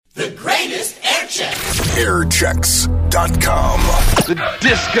Airchecks.com. The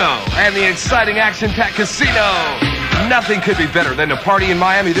disco and the exciting action-packed casino. Nothing could be better than to party in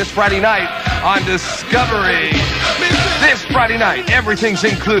Miami this Friday night on Discovery. This Friday night, everything's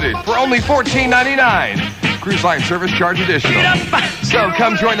included for only $14.99. Cruise line service charge additional. So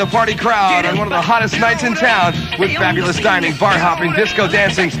come join the party crowd on one of the hottest nights in town with fabulous dining, bar hopping, disco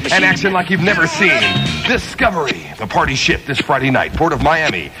dancing, and action like you've never seen. Discovery, the party ship this Friday night, Port of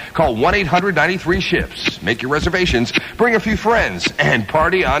Miami. Call 1-800-93-SHIPS. Make your reservations, bring a few friends, and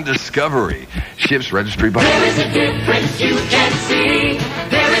party on Discovery. Ships registry by... There is a difference you can see.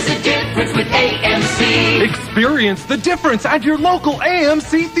 There is a difference with AMC. Experience the difference at your local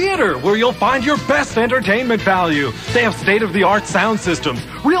AMC theater, where you'll find your best entertainment value. They have state-of-the-art sound systems,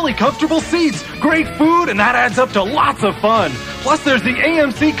 really comfortable seats, great food, and that adds up to lots of fun. Plus, there's the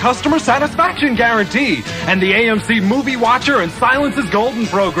AMC Customer Satisfaction Guarantee and the AMC Movie Watcher and Silence is Golden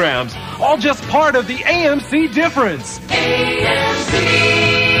programs. All just part of the AMC difference. AMC,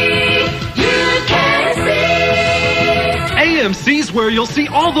 you can see. AMC's where you'll see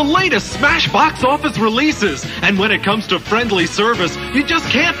all the latest smash box office releases. And when it comes to friendly service, you just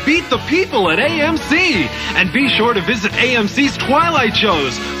can't beat the people at AMC. And be sure to visit AMC's Twilight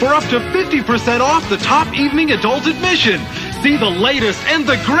shows for up to 50% off the top evening adult admission. See the latest and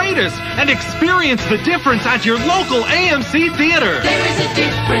the greatest and experience the difference at your local AMC theater. There is a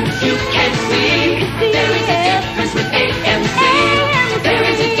difference you can see. There is a difference with AMC. There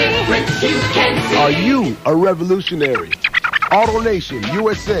is a difference you can see. Are you a revolutionary? AutoNation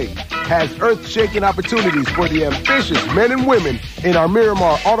USA has earth-shaking opportunities for the ambitious men and women in our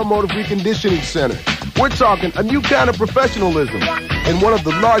Miramar Automotive Reconditioning Center. We're talking a new kind of professionalism in one of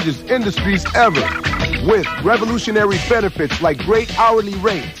the largest industries ever, with revolutionary benefits like great hourly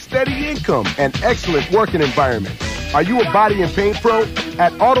rates, steady income, and excellent working environment. Are you a body and paint pro?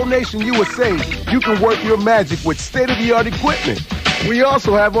 At AutoNation USA, you can work your magic with state-of-the-art equipment. We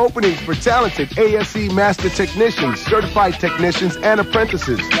also have openings for talented ASE master technicians, certified technicians, and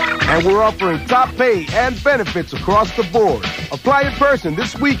apprentices. And we're offering top pay and benefits across the board. Apply in person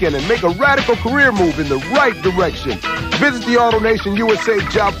this weekend and make a radical career move in the right direction. Visit the AutoNation USA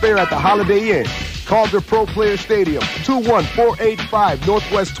Job Fair at the Holiday Inn, Calder Pro Player Stadium, 21485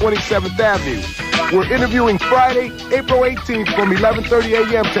 Northwest 27th Avenue. We're interviewing Friday, April 18th from 11:30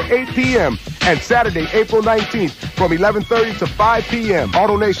 a.m. to 8 p.m. and Saturday, April 19th from 11:30 to 5 p.m.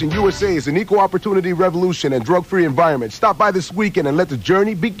 AutoNation USA is an equal opportunity revolution and drug-free environment. Stop by this weekend and let the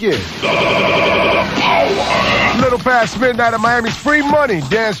journey begin. Little past midnight at Miami's free money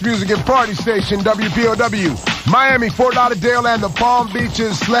dance music and party station, WPOW. Miami, Fort Lauderdale, and the Palm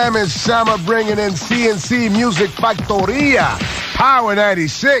Beaches. Slammin' Summer bringing in CNC Music Factoria. Power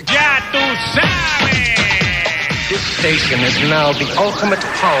 96. Ya tú sabes. This station is now the ultimate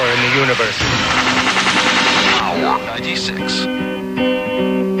power in the universe. Power 96.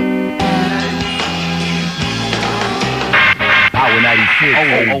 Power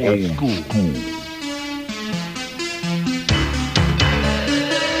 96. Old school.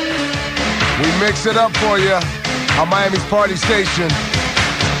 We mix it up for you on Miami's party station.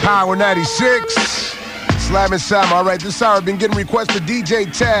 Power 96. Slammin' Sam. All right, this hour I've been getting requests for DJ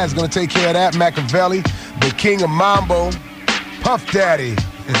Taz. Gonna take care of that. Machiavelli, the king of Mambo, Puff Daddy,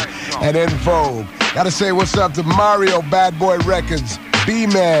 and En Vogue. Gotta say what's up to Mario Bad Boy Records,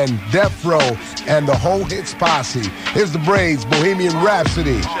 B-Man, Death Row, and the whole hits posse. Here's the Braids, Bohemian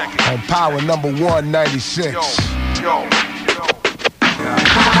Rhapsody, on Power number 196.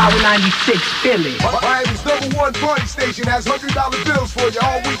 Power 96 Philly. Miami's number one party station has $100 bills for you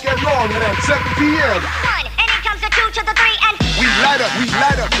all weekend long and at 7 p.m. And it comes to 2 to the 3 and... We light up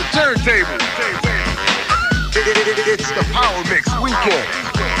the turntable. It's the Power Mix weekend.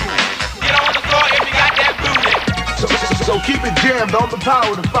 Get on the floor if you got that booty. So keep it jammed on the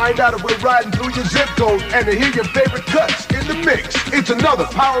Power to find out if we're riding through your zip code and to hear your favorite cuts in the mix. It's another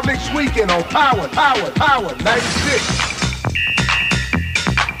Power Mix weekend on Power 96.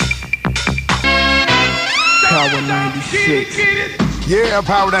 Power 96. Yeah,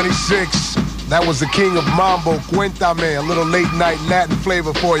 Power 96. That was the king of Mambo, Cuéntame, a little late night Latin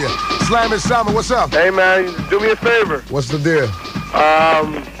flavor for you. Slammin' Summer, what's up? Hey, man, do me a favor. What's the deal?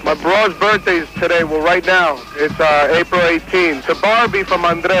 My bro's birthday is today, well, right now. It's April 18th. To Barbie from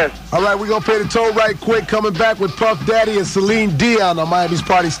Andres. All right, we're going to pay the toll right quick. Coming back with Puff Daddy and Celine Dion on Miami's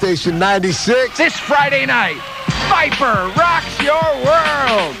Party Station 96. This Friday night, Viper rocks your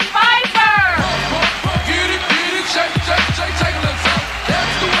world. Viper! Get it, shake, take a little time.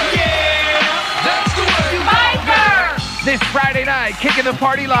 That's the way. Yeah, that's the way. Viper! This Friday night, kicking the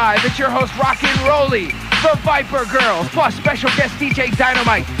party live. It's your host, Rockin' Rolly. The Viper Girls, plus special guest DJ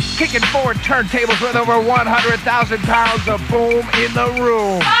Dynamite, kicking forward turntables with over 100,000 pounds of boom in the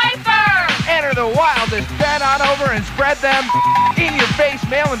room. Viper! Enter the wildest band on over and spread them in-your-face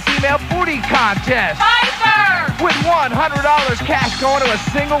male and female booty contest. Viper! With $100 cash going to a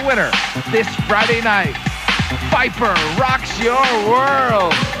single winner this Friday night. Viper rocks your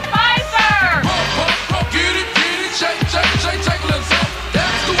world. Viper! Get it, shake, a little something.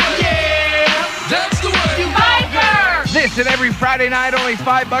 That's the way. Yeah! That's the way. Viper! This and every Friday night, only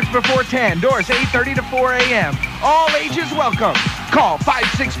 $5 before 10. Doors 8:30 to 4 a.m. All ages welcome. Call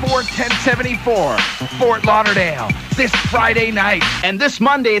 564-1074. Fort Lauderdale, this Friday night. And this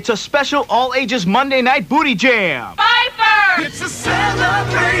Monday, it's a special all-ages Monday night booty jam. Viper! It's a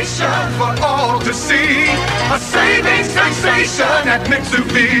celebration for all to see. A saving sensation at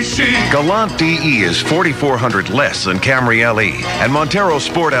Mitsubishi. Galant DE is $4,400 less than Camry LE, and Montero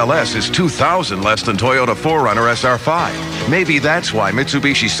Sport LS is $2,000 less than Toyota 4Runner SR5. Maybe that's why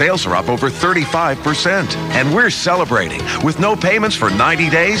Mitsubishi sales are up over 35%. And we're celebrating with no payments for 90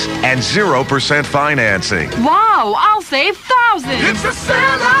 days and 0% financing. Wow, I'll save thousands. It's a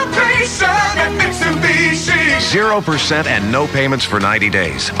celebration at Mitsubishi. 0% and no payments for 90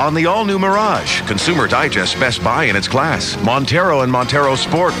 days on the all-new Mirage, Consumer Digest Best Buy in its class. Montero and Montero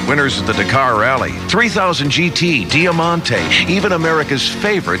Sport, winners of the Dakar Rally. 3000 GT, Diamante, even America's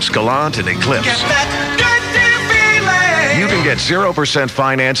favorites, Galant and Eclipse. Get that good feeling. You can get 0%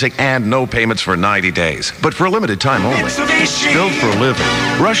 financing and no payments for 90 days, but for a limited time only. Mitsubishi. Built for living.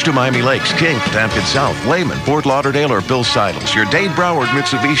 Rush to Miami Lakes, King, Potamkin South, Lehman, Fort Lauderdale, or Bill Seidels, your Dade Broward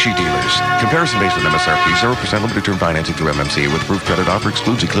Mitsubishi dealers. Comparison based on MSRP, 0% limited term financing through MMC with approved credit offer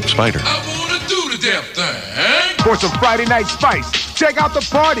excludes Eclipse Spider. I want to do the damn thing. For some Friday night spice, check out the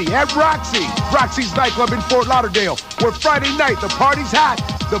party at Roxy. Roxy's nightclub in Fort Lauderdale, where Friday night the party's hot,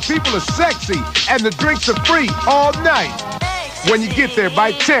 the people are sexy, and the drinks are free all night. When you get there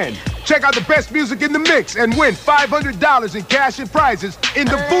by 10, check out the best music in the mix and win $500 in cash and prizes in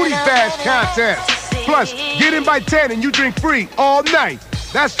the Booty Bash contest. Plus, get in by 10 and you drink free all night.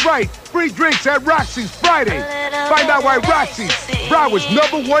 That's right, free drinks at Roxy's Friday. Find out why Roxy's, Broward's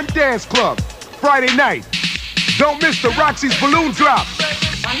 #1 dance club. Friday night. Don't miss the Roxy's balloon drop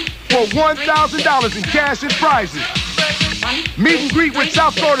for $1,000 in cash and prizes. Meet and greet with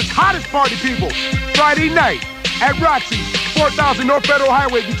South Florida's hottest party people. Friday night at Roxy's, 4000 North Federal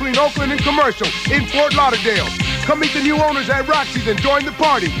Highway between Oakland and Commercial in Fort Lauderdale. Come meet the new owners at Roxy's and join the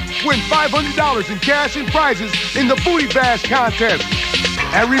party. Win $500 in cash and prizes in the Booty Bash contest.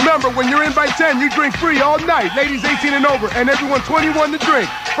 And remember, when you're in by 10, you drink free all night. Ladies 18 and over, and everyone 21 to drink.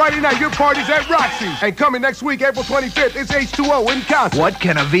 Friday night, your party's at Roxy's. And coming next week, April 25th, it's H2O in concert. What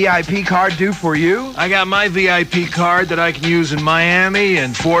can a VIP card do for you? I got my VIP card that I can use in Miami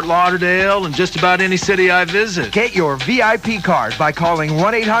and Fort Lauderdale and just about any city I visit. Get your VIP card by calling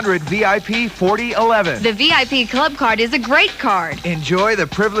 1-800-VIP-4011. The VIP Club card is a great card. Enjoy the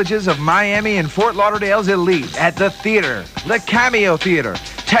privileges of Miami and Fort Lauderdale's elite at the theater, the Cameo Theater,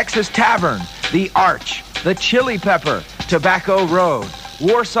 Texas Tavern, the Arch, the Chili Pepper, Tobacco Road,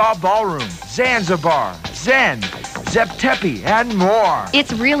 Warsaw Ballroom, Zanzibar, Zen, Zeptepi, and more.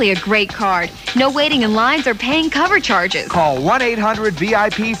 It's really a great card. No waiting in lines or paying cover charges. Call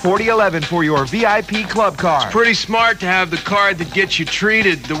 1-800-VIP-4011 for your VIP Club card. Pretty smart to have the card that gets you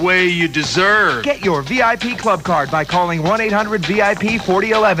treated the way you deserve. Get your VIP Club card by calling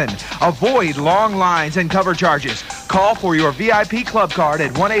 1-800-VIP-4011. Avoid long lines and cover charges. Call for your VIP Club card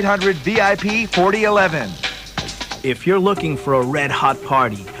at 1-800-VIP-4011. If you're looking for a red-hot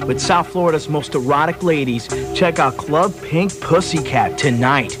party with South Florida's most erotic ladies, check out Club Pink Pussycat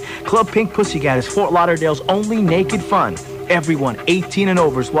tonight. Club Pink Pussycat is Fort Lauderdale's only naked fun. Everyone 18 and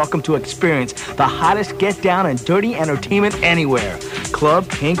over is welcome to experience the hottest get-down and dirty entertainment anywhere. Club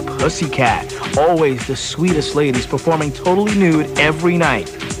Pink Pussycat. Always the sweetest ladies performing totally nude every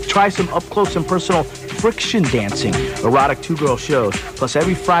night. Try some up-close and personal friction dancing, erotic two-girl shows. Plus,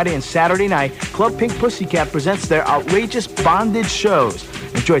 every Friday and Saturday night, Club Pink Pussycat presents their outrageous bondage shows.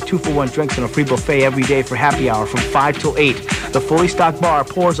 Enjoy 2-for-1 drinks and a free buffet every day for happy hour from 5 till 8. The fully stocked bar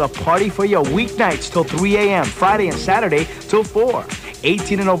pours a party for you weeknights till 3 a.m., Friday and Saturday till 4.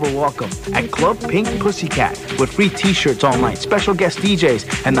 18 and over welcome at Club Pink Pussycat with free t-shirts all night, special guest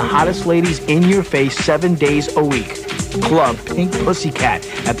DJs, and the hottest ladies in your face 7 days a week. Club Pink Pussycat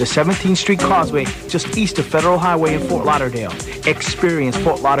at the 17th Street Causeway, just east of Federal Highway in Fort Lauderdale. Experience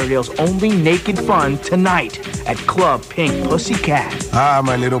Fort Lauderdale's only naked fun tonight at Club Pink Pussycat. Hi,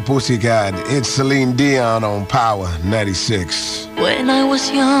 my little pussycat. It's Celine Dion on Power 96. When I was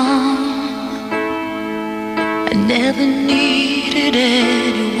young, I never needed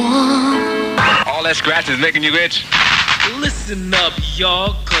anyone. All that scratch is making you itch? Listen up,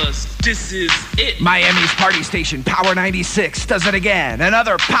 y'all, cause this is it. Miami's party station, Power 96, does it again.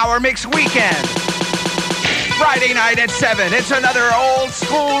 Another Power Mix weekend. Friday night at 7, it's another old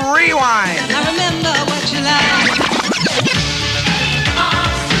school rewind. I remember what you like.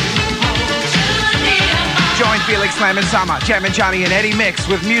 Join Felix, Slammin, Jammin' Johnny, and Eddie Mix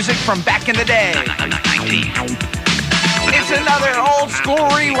with music from back in the day. It's another old school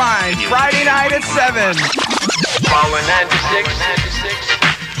rewind, Friday night at 7. Power 96.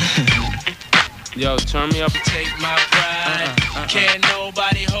 Yo, turn me up and take my pride. Can't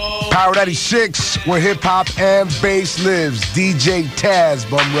nobody hold. Power 96, where hip-hop and bass lives. DJ Taz,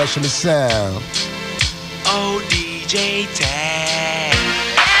 bum rushing the sound. Oh, DJ Taz.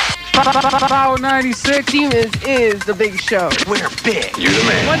 Power 96 is the big show. We're big. You're the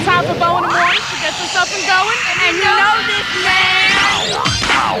man. One time for Bo in the morning to get us up and going. And you know this, man.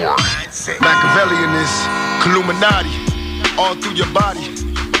 Power. Machiavellian is Illuminati, all through your body.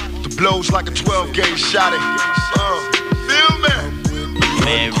 The blows like a 12-gauge shot. Feel me?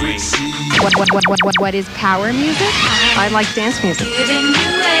 Mary. What is power music? I like dance music. Giving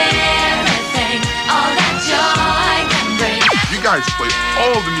you everything, all that joy can bring. You guys play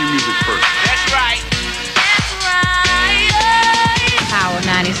all the new music first. That's right. Power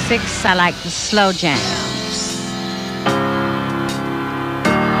 96, I like the slow jams.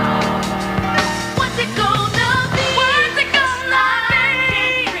 What's it gonna be? What's it gonna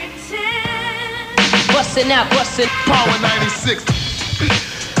be? Bustin' out, bustin'. Power 96.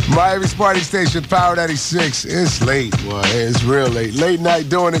 Miami's party station, Power 96. It's late, boy. It's real late. Late night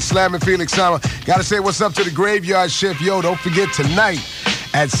doing it. Slammin' Felix Summer. Gotta say what's up to the graveyard shift. Yo, don't forget tonight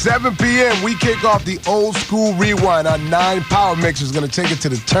at 7 p.m. we kick off the old school rewind. Our 9 power mixers gonna take it to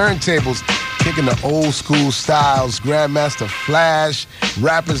the turntables, kicking the old school styles. Grandmaster Flash,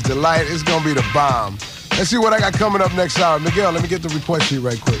 Rapper's Delight. It's gonna be the bomb. Let's see what I got coming up next hour. Miguel, let me get the request sheet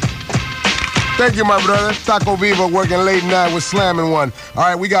right quick. Thank you, my brother. Taco Viva working late night with Slammin' one. All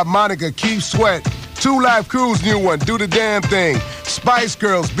right, we got Monica, Keith Sweat, 2 Live Crew's new one, Do the Damn Thing, Spice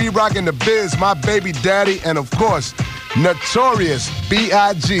Girls, Be Rockin' the Biz, My Baby Daddy, and of course, Notorious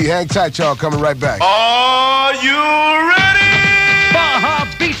B.I.G. Hang tight, y'all. Coming right back. Are you ready? Baja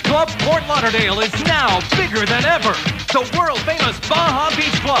Beach Club Fort Lauderdale is now bigger than ever. The world-famous Baja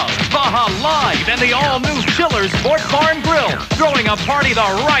Beach Club, Baja Live, and the all-new Chillers Sports Bar and Grill, throwing a party the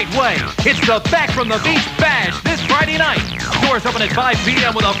right way. It's the Back from the Beach Bash this Friday night. Doors open at 5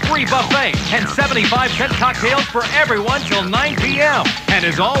 p.m. with a free buffet and 75-cent cocktails for everyone till 9 p.m. And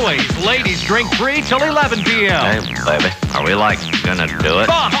as always, ladies drink free till 11 p.m. Hey, baby, are we gonna do it?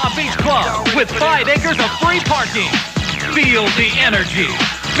 Baja Beach Club with 5 acres of free parking. Feel the energy.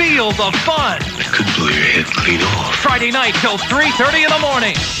 Feel the fun. I could blow your head clean off. Friday night till 3:30 in the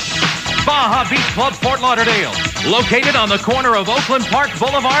morning. Baja Beach Club, Fort Lauderdale. Located on the corner of Oakland Park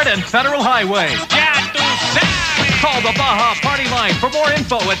Boulevard and Federal Highway. Call the Baja Party Line for more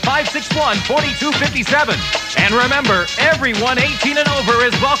info at 561-4257. And remember, everyone 18 and over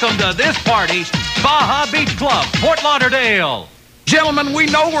is welcome to this party. Baja Beach Club, Fort Lauderdale. Gentlemen, we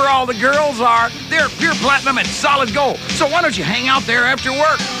know where all the girls are. They're pure platinum and solid gold. So why don't you hang out there after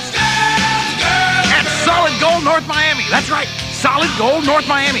work? At Solid Gold North Miami. That's right. Solid Gold North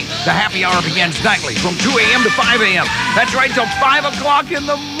Miami. The happy hour begins nightly from 2 a.m. to 5 a.m. That's right, till 5 o'clock in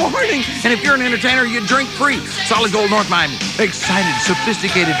the morning. And if you're an entertainer, you drink free. Solid Gold North Miami. Excited,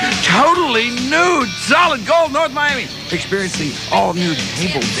 sophisticated, totally nude. Solid Gold North Miami. Experience the all-new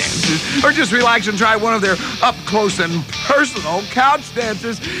table dances. Or just relax and try one of their up-close and personal couch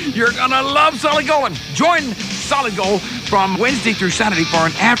dances. You're gonna love Solid Gold. Join Solid Gold from Wednesday through Saturday for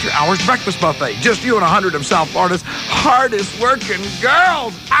an after-hours breakfast buffet. Just you and 100 of South Florida's hardest-working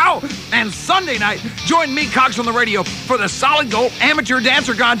girls. Ow! And Sunday night, join me, Cox, on the radio for the Solid Gold Amateur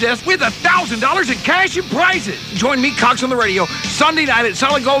Dancer Contest with $1,000 in cash and prizes. Join me, Cox, on the radio Sunday night at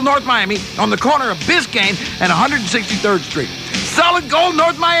Solid Gold North Miami on the corner of Biscayne and 163rd Street. Solid Gold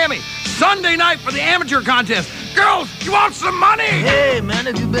North Miami, Sunday night for the amateur contest. Girls, you want some money? Hey, man,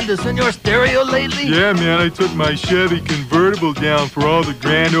 have you been to Senor Stereo lately? Yeah, man, I took my Chevy convertible down for all the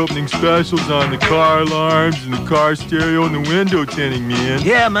grand opening specials on the car alarms and the car stereo and the window tinting, man.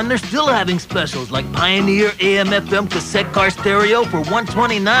 Yeah, man, they're still having specials like Pioneer AM/FM cassette car stereo for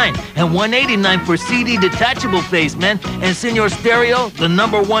 $129 and $189 for CD detachable face, man. And Senor Stereo, the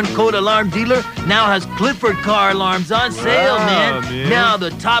 #1 code alarm dealer, now has Clifford car alarms on sale, man. Now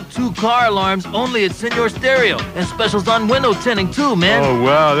the top 2 car alarms only at Senor Stereo. And specials on window tinting, too, man. Oh,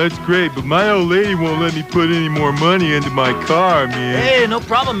 wow, that's great. But my old lady won't let me put any more money into my car, man. Hey, no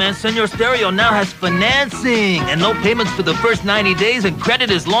problem, man. Senor Stereo now has financing and no payments for the first 90 days and credit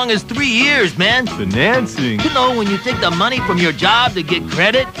as long as 3 years, man. Financing? You know, when you take the money from your job to get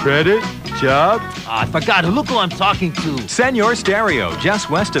credit. Credit? Job? I forgot. Look who I'm talking to. Senor Stereo, just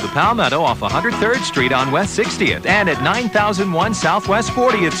west of the Palmetto off 103rd Street on West 60th and at 9001 Southwest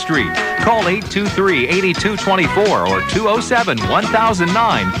 40th Street. Call 823-8224 or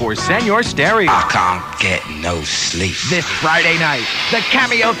 207-1009 for Senor Stereo. I can't get no sleep. This Friday night, the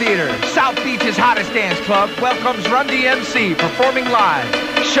Cameo Theater, South Beach's hottest dance club, welcomes Run DMC performing live.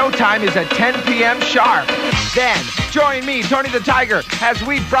 Showtime is at 10 p.m. sharp. Then, join me, Tony the Tiger, as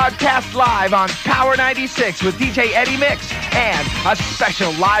we broadcast live on Power 96 with DJ Eddie Mix and a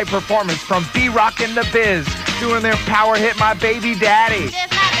special live performance from B-Rock and the Biz doing their power hit My Baby Daddy.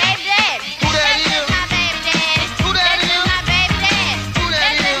 That's my baby daddy. Who that is? My baby daddy. Who that is? My baby daddy. Who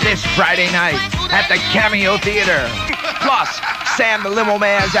that is? This Friday night at the Cameo Theater. Plus, Sam the Limo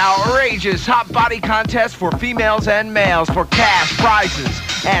Man's outrageous hot body contest for females and males for cash prizes.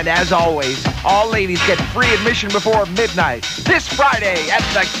 And as always, all ladies get free admission before midnight. This Friday at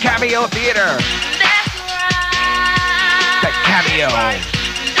the Cameo Theater. That's right. The Cameo.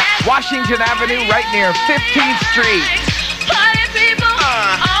 Washington Avenue, right near 15th Street. Party people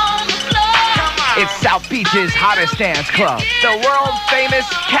on the floor. It's South Beach's hottest dance club. The world-famous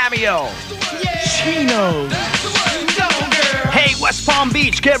Cameo. Chinos. Hey, West Palm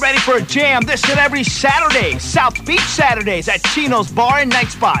Beach, get ready for a jam this and every Saturday. South Beach Saturdays at Chino's Bar and Night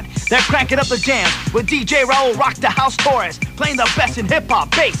Spot. They're cranking up the jams with DJ Raul Rock the House Torres, playing the best in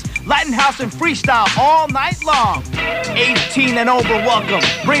hip-hop, bass, Latin house, and freestyle all night long. 18 and over, welcome.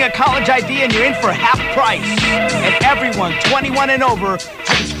 Bring a college ID and you're in for half price. And everyone 21 and over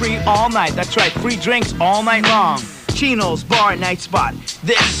is free all night. That's right, free drinks all night long. Chino's Bar and Night Spot.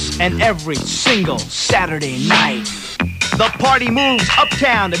 This and every single Saturday night. The party moves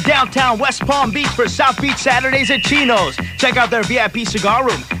uptown to downtown West Palm Beach for South Beach Saturdays at Chino's. Check out their VIP cigar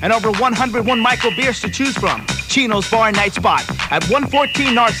room and over 101 micro beers to choose from. Chino's Bar and Night Spot at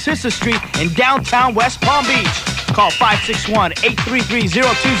 114 Narcissa Street in downtown West Palm Beach. Call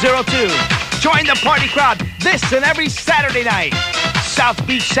 561-833-0202. Join the party crowd this and every Saturday night. South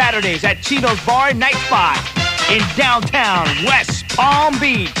Beach Saturdays at Chino's Bar and Night Spot in downtown West Palm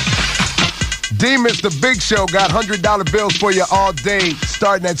Beach. Demas the Big Show got $100 bills for you all day,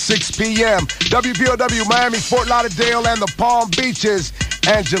 starting at 6 p.m. WPOW Miami, Fort Lauderdale, and the Palm Beaches.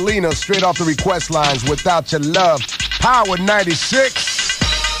 Angelina, straight off the request lines, Without Your Love. Power 96.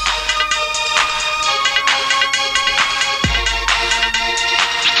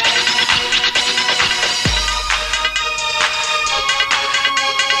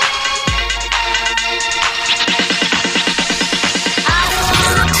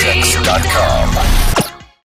 Tickets.com.